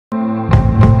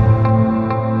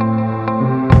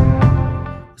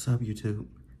What's up, YouTube?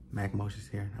 Mac Motions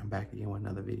here, and I'm back again with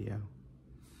another video.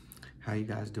 How you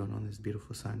guys doing on this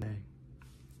beautiful Sunday?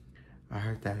 I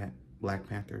heard that Black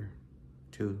Panther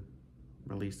 2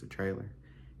 released a trailer,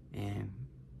 and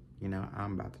you know,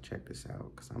 I'm about to check this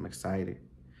out because I'm excited.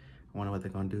 I wonder what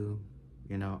they're gonna do.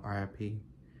 You know, R.I.P.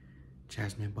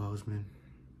 Chadwick Boseman.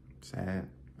 Sad.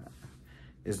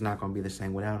 It's not gonna be the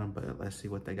same without him, but let's see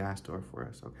what they got in store for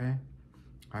us, okay?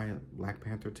 All right, Black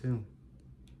Panther 2.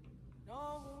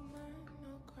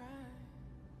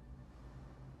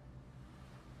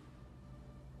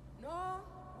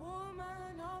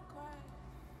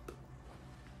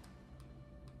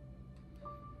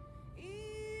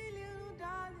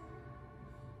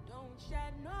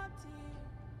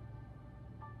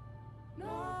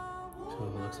 So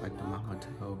it looks like the mama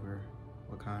took over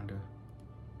Wakanda.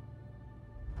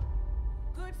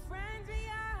 Good friends we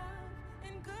have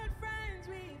and good friends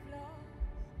we've lost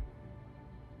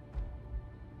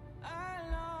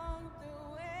along the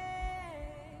way.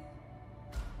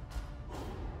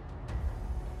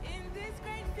 In this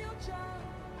great future,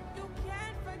 you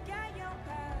can't forget your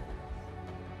past.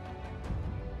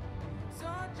 So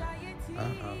dry your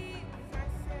tears.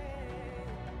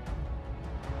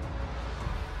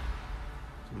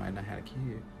 Might not have a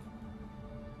kid.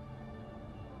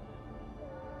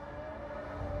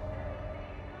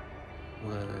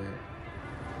 What?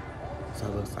 So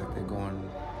it looks like they're going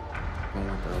with the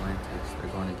Atlantis. They're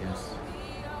going against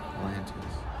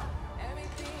Atlantis.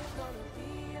 Everything's gonna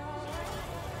be alright.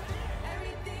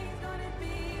 Everything's gonna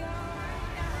be alright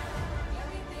now.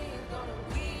 Everything's gonna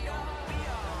be alright.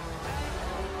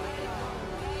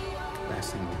 That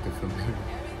seemed like a familiar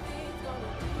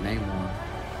name one.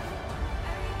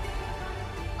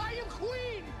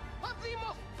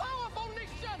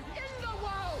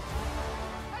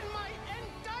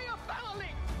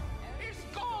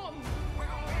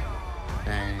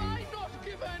 Dang.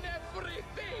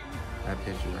 That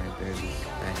picture right there, just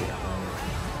that hit hard.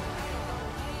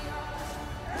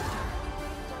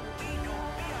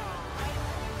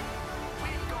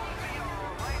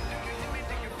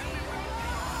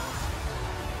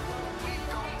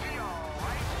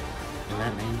 Is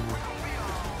that name?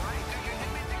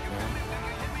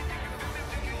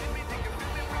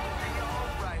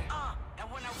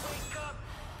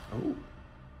 Oh.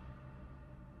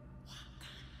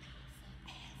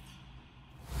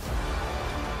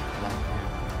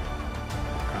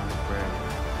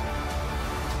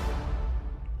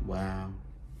 Wow.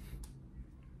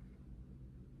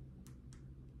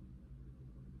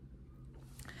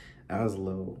 That was a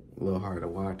little hard to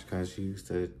watch because you used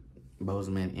to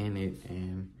Boseman in it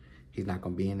and he's not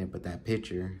gonna be in it, but that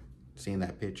picture, seeing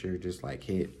that picture just like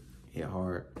hit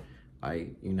hard.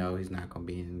 Like, you know, he's not gonna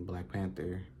be in Black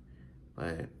Panther.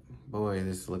 But boy,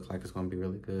 this looks like it's gonna be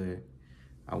really good.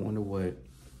 I wonder what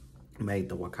made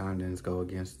the Wakandans go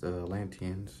against the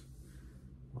Atlanteans.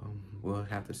 We'll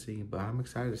have to see, but I'm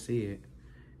excited to see it.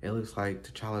 It looks like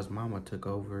T'Challa's mama took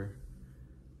over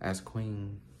as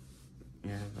queen.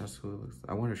 Yeah, that's who it looks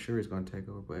like. I wonder if Shuri's gonna take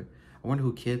over, but I wonder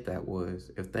who kid that was.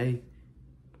 If they,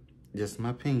 just my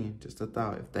opinion, just a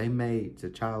thought, if they made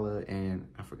T'Challa and,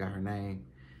 I forgot her name,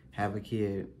 have a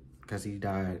kid because he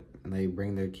died, and they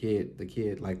bring their kid, the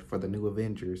kid, like for the new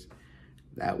Avengers,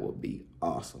 that would be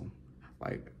awesome.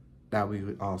 Like, that would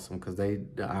be awesome because I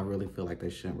really feel like they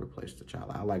shouldn't replace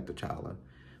T'Challa. I like T'Challa,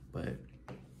 but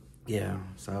yeah,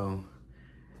 so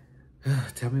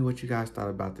tell me what you guys thought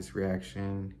about this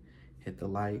reaction. Hit the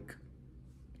like,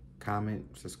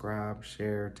 comment, subscribe,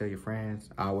 share, tell your friends.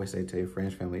 I always say tell your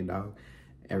friends, family, and dog.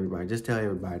 Everybody, just tell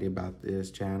everybody about this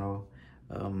channel.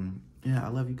 Yeah, I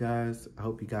love you guys. I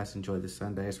hope you guys enjoy this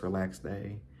Sunday. It's a relaxed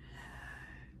day.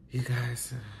 You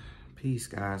guys, peace,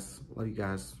 guys. Love you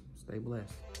guys. Stay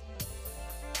blessed.